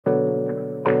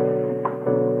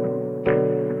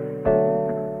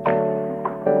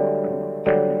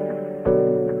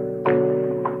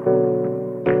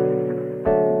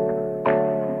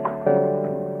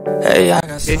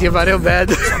ये जी हमारे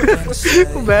वैद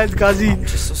वैद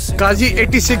काजी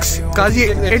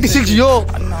 86 यो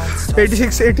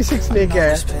 86 लेके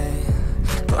आया।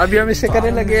 तो अभी हम इसे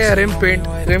करने लगे हैं रिम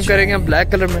करेंगे हम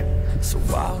ब्लैक कलर में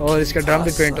और इसका ड्रम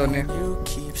भी पेंट होने।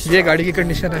 ये गाड़ी की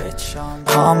कंडीशन है।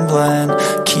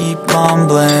 Keep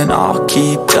mumbling, I'll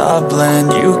keep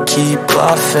doubling. You keep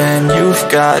bluffing, you've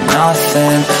got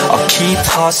nothing. I'll keep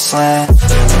hustling.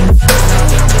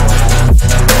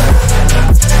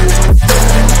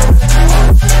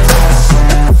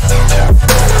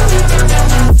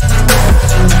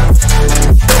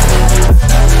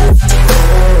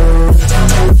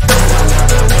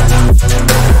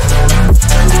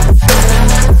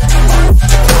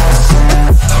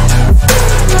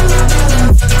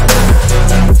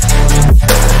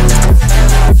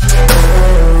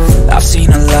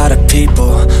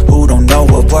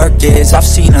 I've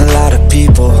seen a lot of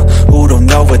people who don't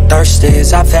know what thirst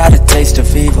is. I've had a taste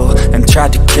of evil and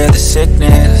tried to cure the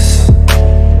sickness,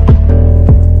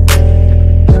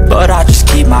 but I just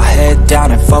keep my head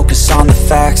down and focus on the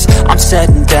facts. I'm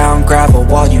setting down gravel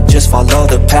while you just follow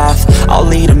the path. I'll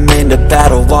lead them into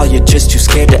battle while you're just too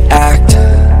scared to act.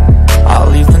 I'll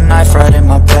leave the knife right in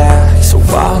my back. So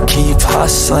I'll keep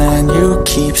hustling, you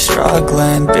keep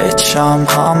struggling. Bitch, I'm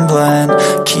humbling.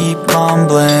 Keep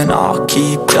mumbling, I'll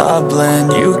keep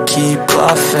doubling. You keep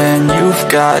bluffing, you've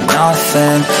got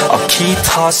nothing. I'll keep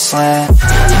hustling.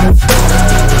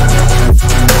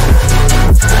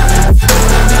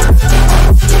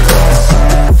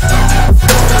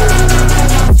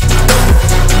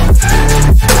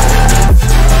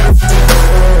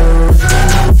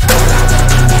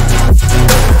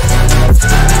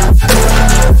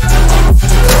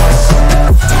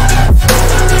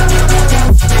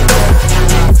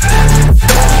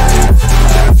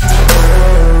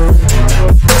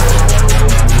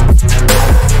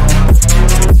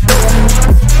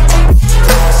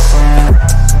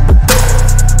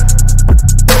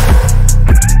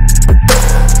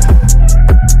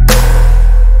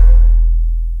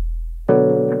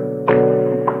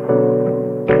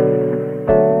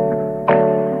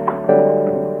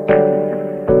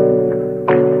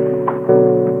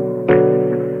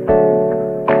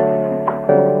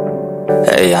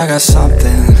 I got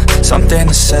something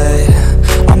to say.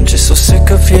 I'm just so sick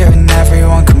of hearing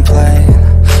everyone complain.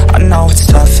 I know it's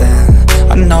tough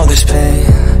and I know there's pain,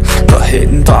 but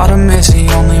hitting bottom is the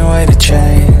only way to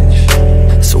change.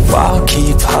 So I'll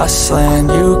keep hustling,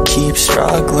 you keep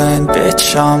struggling.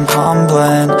 Bitch, I'm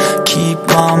humbling. Keep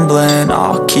mumbling,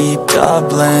 I'll keep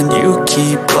doubling. You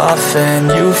keep bluffing,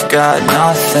 you've got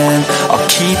nothing. I'll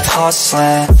keep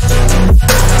hustling.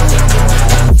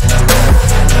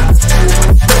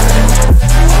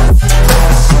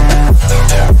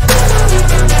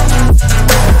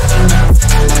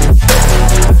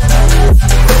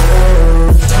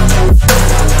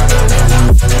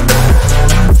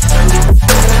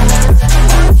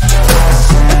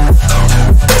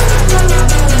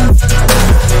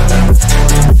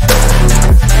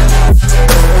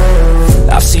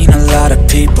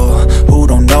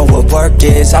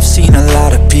 I've seen a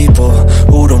lot of people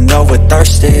who don't know what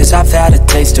thirst is. I've had a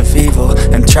taste of evil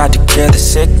and tried to cure the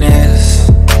sickness,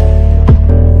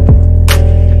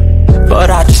 but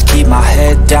I just keep my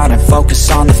head down and focus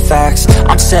on the facts.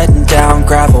 I'm setting down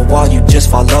gravel while you just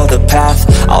follow the path.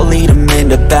 I'll lead them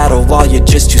into battle while you're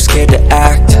just too scared to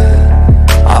act.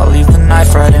 I'll leave the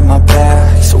knife right in my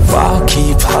back. So I'll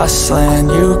keep hustling,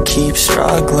 you keep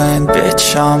struggling.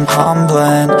 Bitch, I'm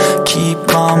humbling. Keep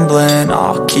mumbling,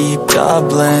 I'll keep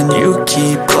doubling. You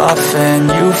keep bluffing,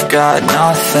 you've got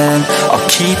nothing. I'll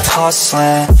keep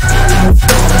hustling.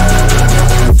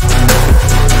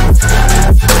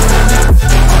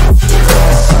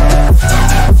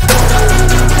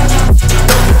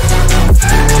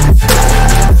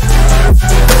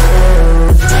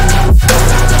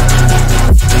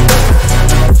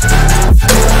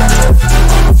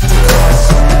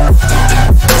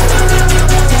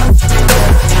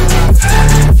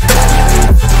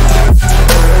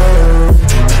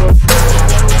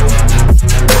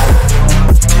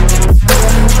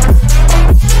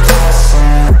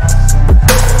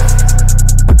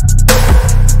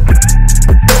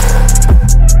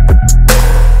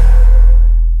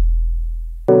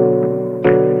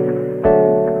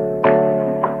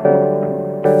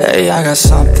 I got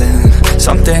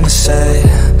something to say.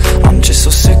 I'm just so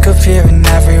sick of hearing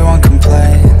everyone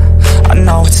complain. I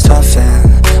know it's tough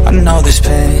and I know there's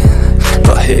pain,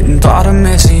 but hitting bottom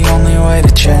is the only way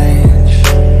to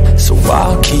change. So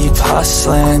I'll keep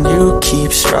hustling, you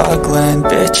keep struggling.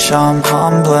 Bitch, I'm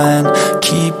humbling.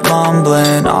 Keep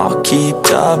mumbling, I'll keep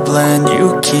doubling.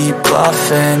 You keep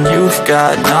bluffing, you've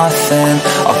got nothing.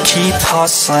 I'll keep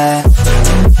hustling.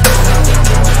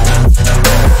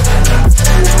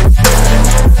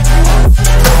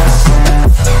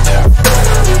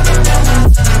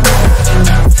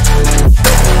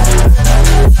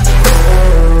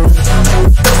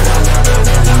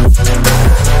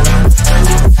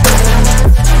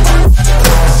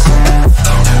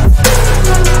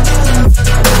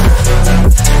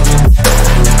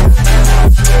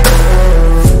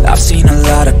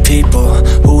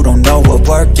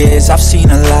 I've seen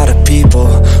a lot of people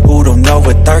who don't know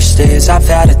what thirst is. I've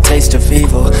had a taste of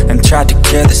evil and tried to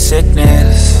cure the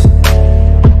sickness,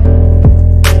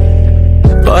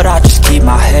 but I just keep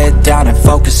my head down and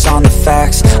focus on the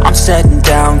facts. I'm setting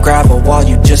down gravel while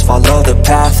you just follow the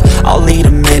path. I'll lead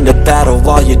them into battle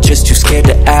while you're just too scared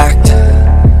to act.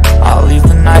 I'll leave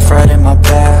the knife right in my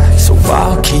back. So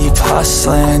I'll keep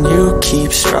hustling, you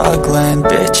keep struggling.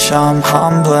 Bitch, I'm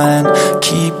humbling.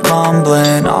 Keep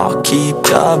mumbling, I'll keep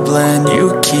doubling.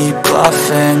 You keep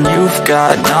bluffing, you've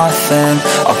got nothing.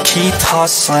 I'll keep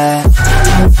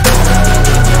hustling.